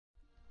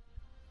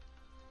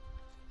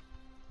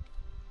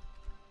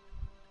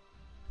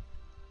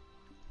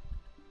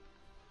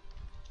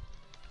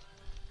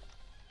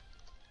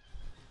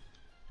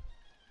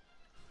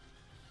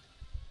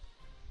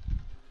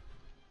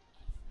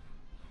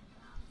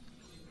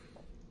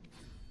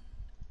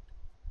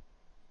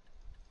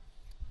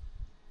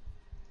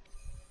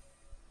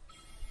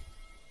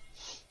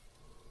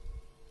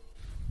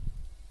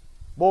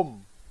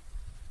Boom.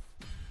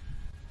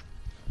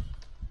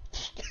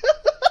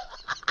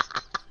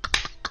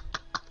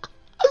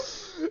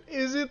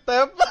 Easy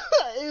tap.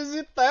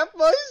 Easy tap,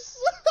 boys.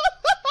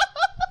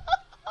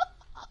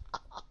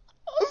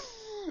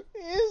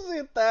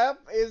 Easy tap.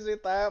 Easy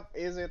tap.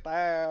 Easy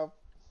tap.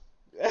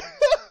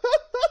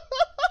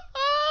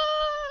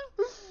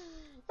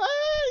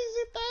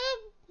 Easy tap.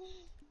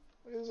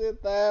 Easy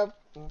tap.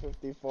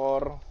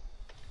 54.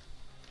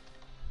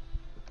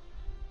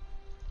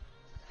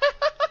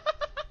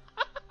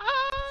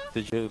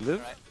 Did you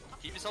live?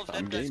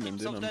 I'm gaming,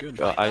 dude. I'm good.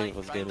 I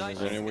was gaming. I'm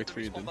gonna wait for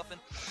you, dude.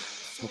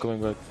 I'm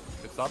coming back.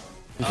 It's up.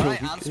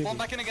 Alright, and spawn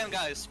back in again,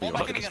 guys. Spawn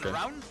back in again.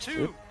 Round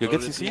 2. You get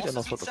to see it and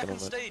I'll start talking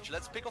about it. Stage.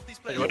 Let's pick off these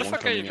players. Where the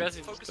fuck are you guys?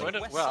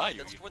 Where are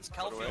you?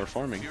 We're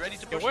farming. You ready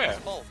to push where? this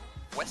ball?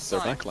 West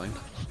Their side. backline.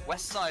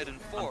 West side in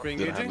 4.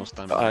 Did I have no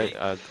stamina?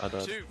 I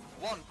don't. 2,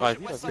 1. I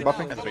Push west side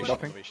buffing, now. Follow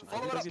buffing. it up.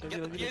 Follow it up.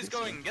 Get the PAs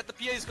going. Get the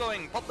PAs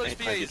going. Pop those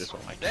PAs.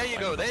 There you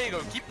go. There you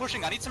go. Keep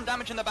pushing. I need some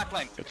damage in the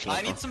backline.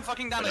 I need some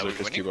fucking damage.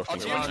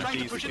 Artillery's trying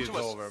to push into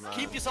us.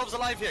 Keep yourselves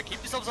alive here. Keep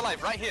yourselves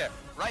alive. Right here.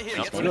 Right here.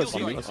 Get some heals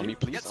going. On me,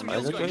 please. Get some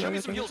heals going. Show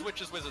me some heals,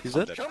 witches, wizards. Is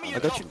that? Show me I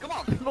your got job. you. Come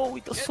on. No,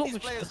 he does so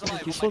much.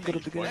 He's so good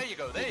at the game. There you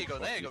go. There you go.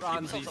 There you go.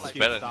 Keep yourselves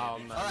alive.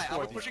 Alright,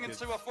 we're pushing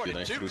into our fort. Did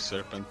I In 2. threw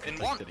serpent In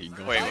protected 1. he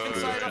got? Dive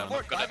inside our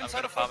fort. Dive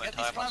inside our fort. Get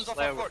these clans off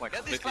our fort.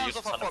 Get these clans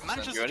off our fort.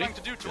 Manchester's trying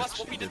to do to us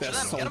what we did to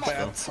them. Get them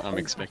off. I'm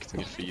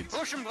expecting a feed.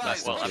 Push them,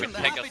 guys. Well, Push I them.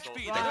 mean, They have HP.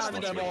 They have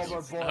HP.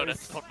 No,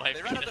 that's not my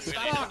They ran out of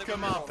stamina. They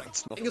ran out of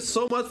Thank you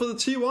so much for the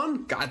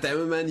T1. God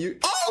damn it, man. You.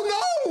 Oh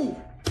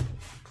no!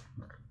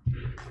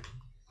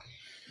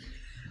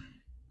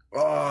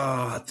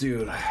 Oh,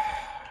 dude.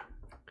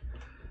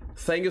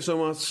 Thank you so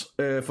much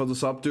for the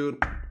sub, dude.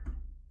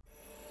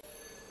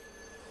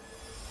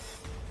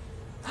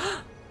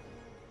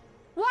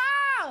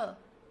 Wow!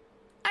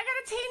 I got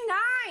a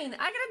T9!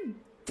 I got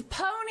a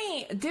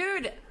pony!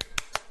 Dude!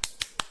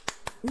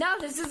 No,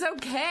 this is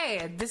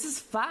okay. This is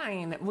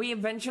fine. We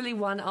eventually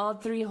won all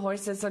 3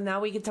 horses, so now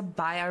we get to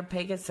buy our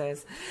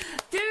Pegasus.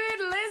 Dude,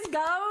 let's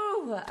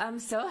go! I'm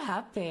so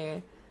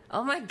happy.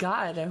 Oh my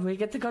god, we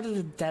get to go to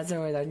the desert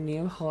with our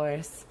new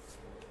horse.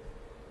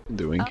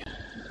 Doing.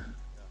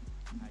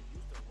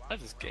 I'm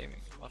just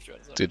gaming.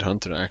 Dude,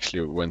 Hunter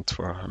actually went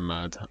for a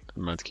mad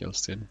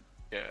kills, dude.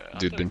 Yeah,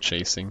 Dude been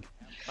chasing.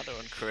 Hunter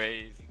went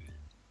crazy.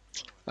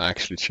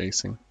 Actually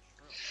chasing.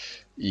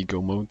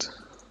 Ego mode.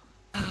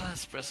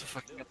 Espresso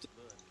fucking up.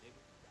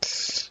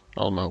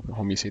 All my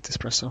homies hate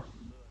Espresso.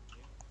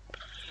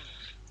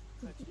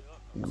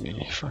 Let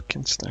me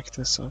fucking stack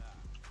this up.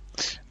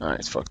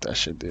 Alright, fuck that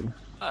shit, dude.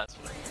 That's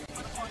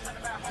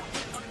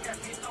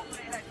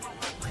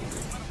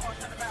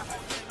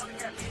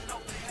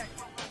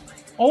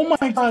Oh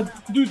my god,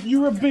 dude,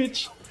 you're a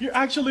bitch. You're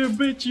actually a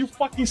bitch, you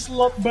fucking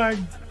slut bag.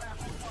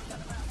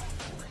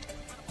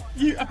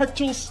 You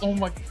actual. Oh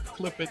my.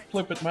 Clip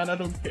it, man. I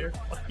don't care.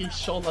 Fucking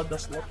shaula the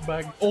slut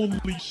bag.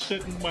 Holy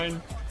shit,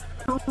 man.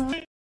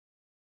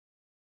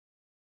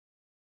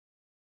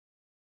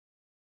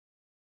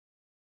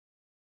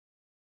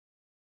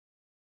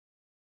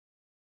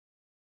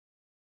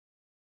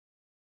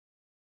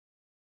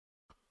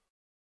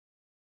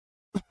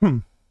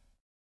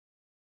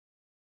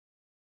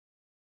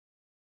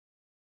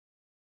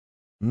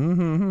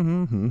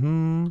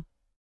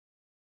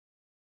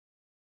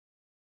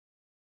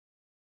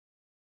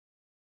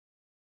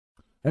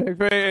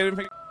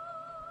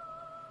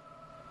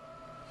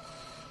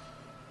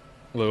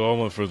 Look, all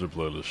my friends are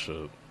playing this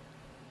shit.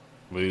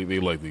 They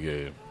like the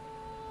game.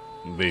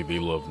 They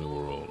love New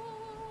World.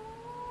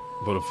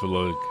 But I feel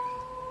like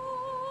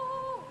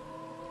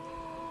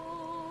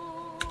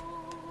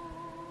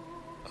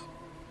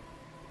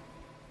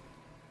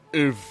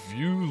if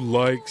you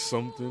like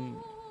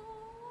something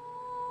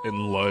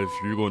in life,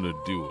 you're gonna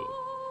do it.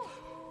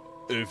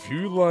 If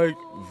you like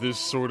this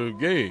sort of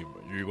game,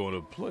 you're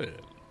gonna play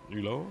it,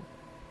 you know?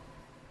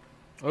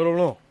 I don't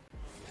know.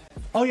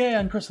 Oh yeah,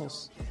 and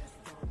crystals.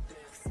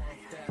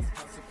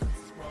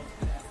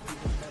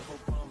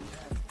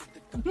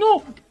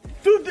 No!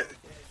 Dude!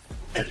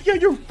 Yeah,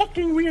 you're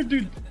fucking weird,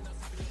 dude!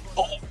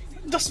 Oh,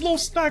 the slow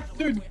stack,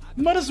 dude!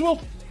 Might as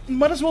well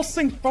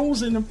sing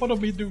Frozen in front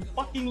of me, dude!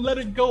 Fucking let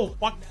it go!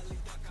 Fuck!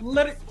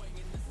 Let it...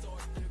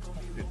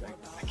 Dude,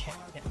 I can't.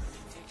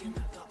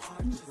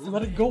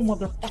 Let it go,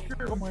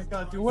 motherfucker! Oh my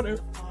god, dude,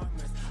 whatever.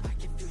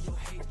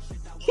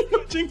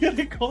 Imagine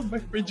getting called by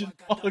frigid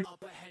fog.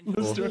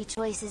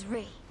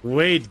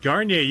 Wait,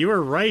 Garnier, you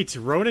were right.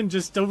 Ronan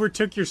just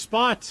overtook your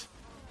spot.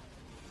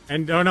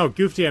 And, oh no,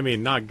 Goofty, I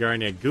mean, not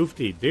Garnier.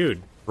 Goofty,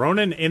 dude.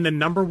 Ronan in the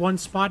 #1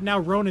 spot now.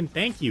 Ronan,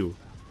 thank you.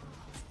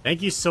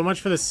 Thank you so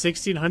much for the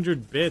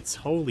 1,600 bits.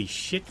 Holy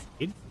shit,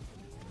 dude.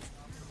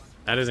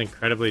 That is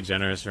incredibly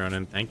generous,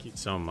 Ronan. Thank you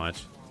so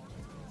much.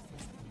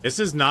 This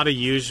is not a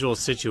usual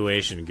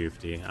situation,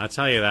 Goofty. I'll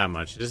tell you that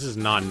much. This is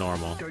not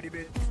normal.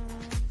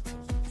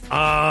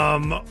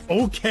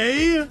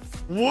 Okay?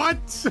 What?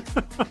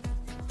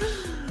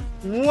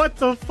 What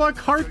the fuck,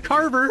 Heart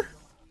Carver?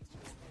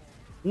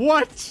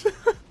 What?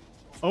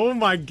 Oh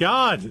my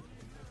god.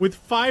 with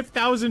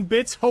 5,000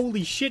 bits.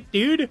 Holy shit,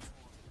 dude.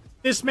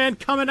 This man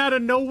coming out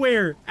of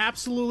nowhere.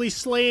 Absolutely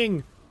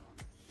slaying.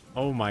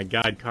 Oh my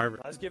god, Carver.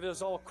 Let's give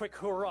us all a quick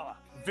hurrah.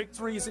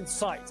 Victory is in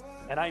sight.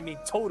 And I mean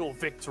total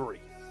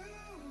victory.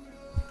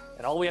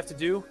 And all we have to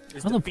do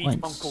is defeat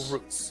Uncle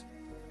Roots.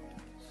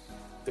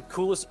 The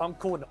coolest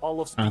uncle in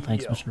all of Speedo.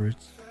 Thanks, Mr.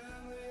 Roots.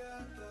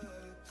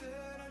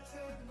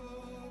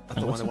 I'm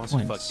the one that wants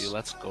to fuck you.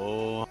 Let's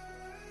go.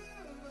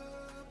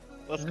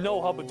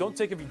 No, Hubba, don't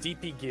take off your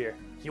DP gear.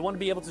 You want to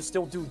be able to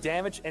still do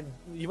damage, and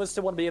you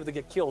still want to be able to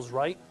get kills,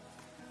 right?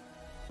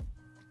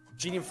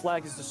 Genium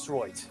flag is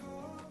destroyed.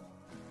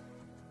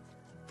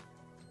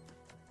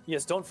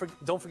 Yes, don't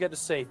forget to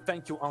say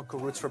thank you, Uncle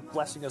Roots, for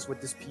blessing us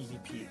with this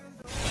PvP.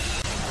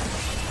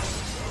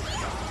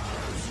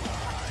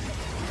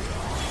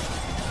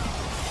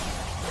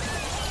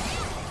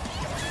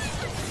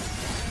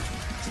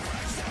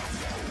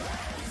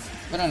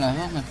 Fueron las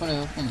dos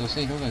mejores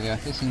 2.6 lucas que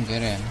gasté sin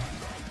querer.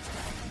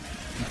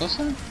 ¿Qué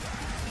cosa?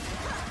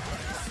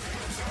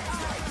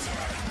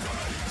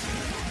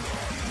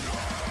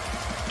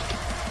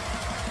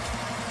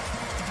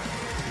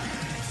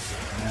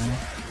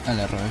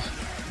 Dale, Royce.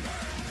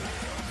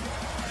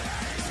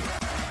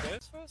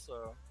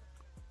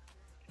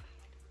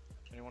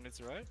 Anyone needs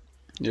to ride?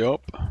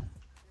 Yup.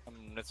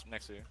 I'm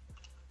next to you.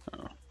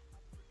 Oh.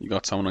 You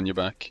got someone on your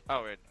back.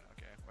 Oh wait,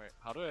 okay, wait.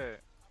 How do I?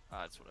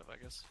 Ah, it's whatever, I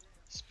guess.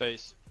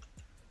 Space.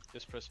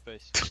 Just press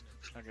space.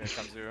 Okay,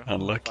 come zero.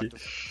 Unlucky.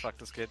 Fuck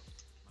this kid.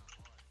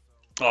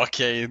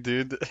 Okay,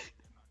 dude.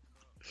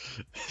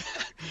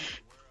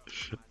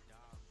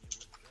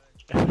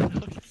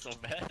 Looking so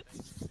bad.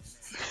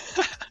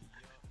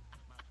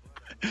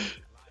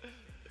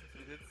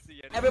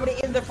 Everybody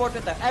in the fort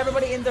with them.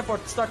 Everybody in the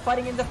fort. Start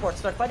fighting in the fort.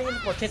 Start fighting in the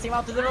fort. Chase him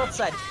out to the north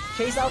side.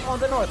 Chase out on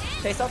the north.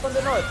 Chase out on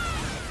the north.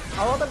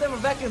 A lot of them are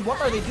vacuum.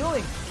 What are they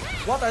doing?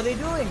 What are they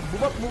doing?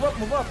 Move up, move up,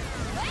 move up.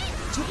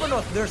 Super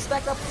north. They're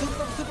stacked up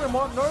super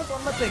north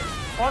on the thing.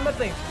 On the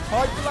thing.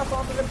 Hard to left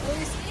onto them,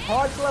 please.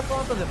 Hard to left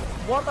onto them.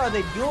 What are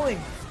they doing?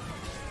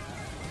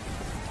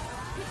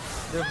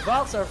 Their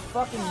valks are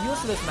fucking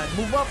useless, man.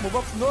 Move up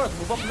north.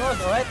 Move up north.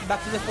 Alright,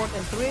 back to the fort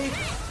in 3,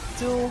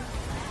 2,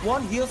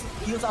 1.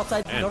 Heals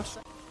outside the north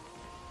side.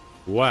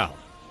 Well.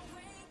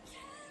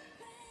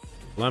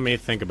 Let me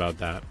think about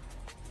that.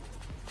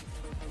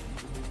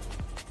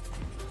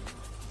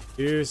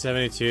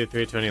 272,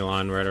 320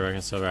 lawn, where to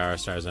reckon silver hour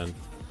stars in.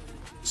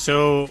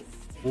 So,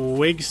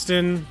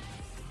 Wigston,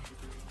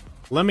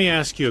 let me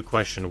ask you a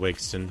question,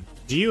 Wigston.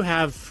 Do you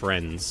have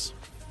friends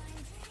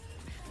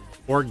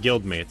or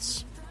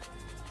guildmates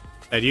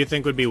that you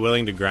think would be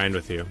willing to grind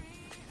with you?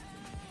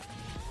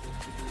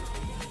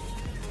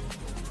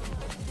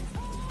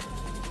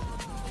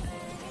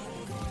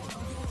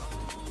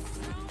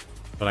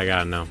 But I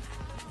gotta know.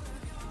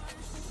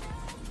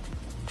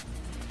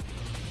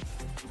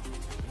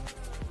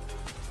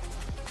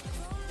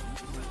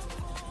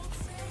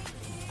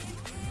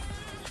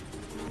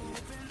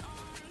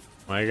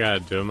 Why you gotta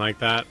do him like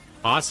that?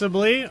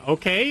 Possibly?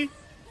 Okay.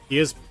 He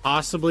has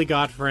possibly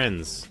got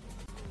friends.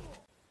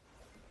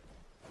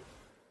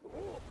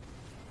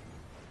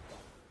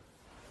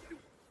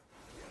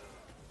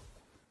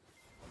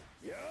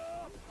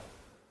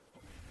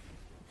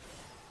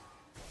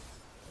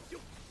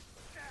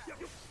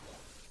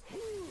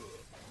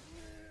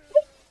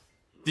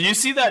 Did you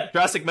see that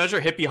drastic measure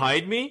hit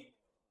behind me?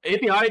 It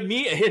hit behind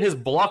me, it hit his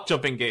block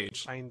jumping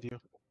gauge. Behind you.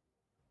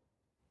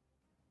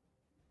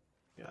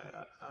 Yeah,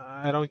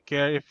 I don't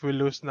care if we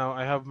lose now.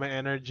 I have my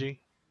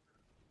energy.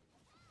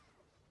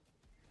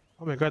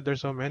 Oh my god,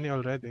 there's so many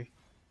already.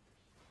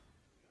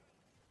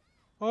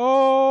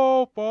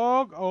 Oh,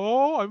 Pog.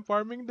 Oh, I'm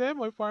farming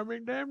them. I'm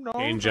farming them. No.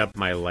 Change up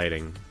my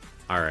lighting.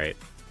 Alright.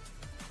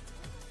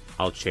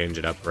 I'll change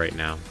it up right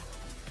now.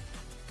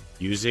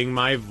 Using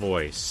my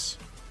voice.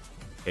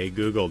 Hey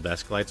Google,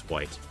 desk lights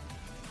white.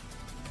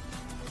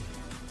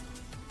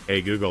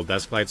 Hey Google,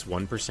 desk lights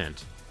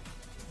 1%.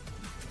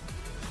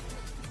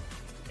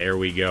 There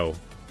we go.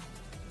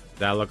 Does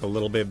that look a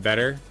little bit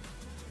better?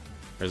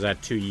 Or is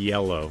that too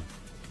yellow?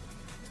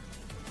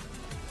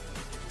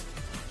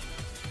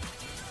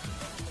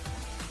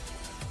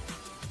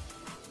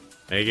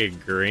 Make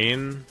it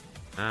green?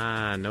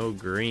 Ah, no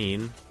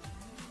green.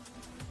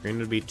 Green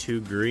would be too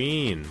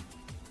green.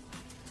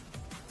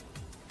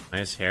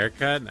 Nice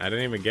haircut? I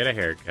didn't even get a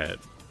haircut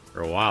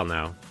for a while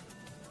now.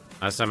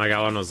 Last time I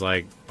got one was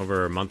like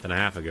over a month and a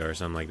half ago or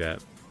something like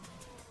that.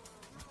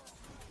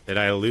 Did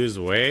I lose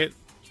weight?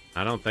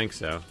 I don't think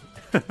so.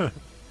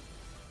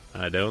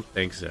 I don't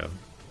think so.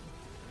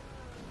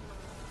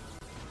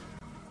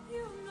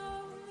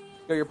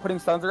 Yo, you're putting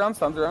stuns around,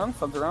 stuns around,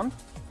 stuns around.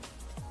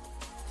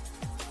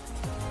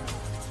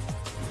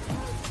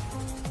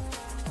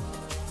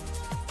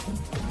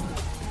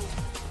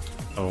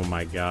 Oh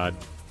my god.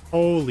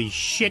 Holy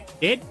shit,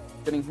 dude.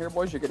 Getting here,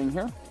 boys, you're getting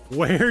here.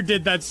 Where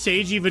did that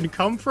sage even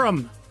come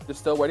from? You're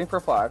still waiting for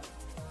flag.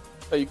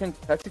 So you can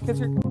catch your kids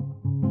here.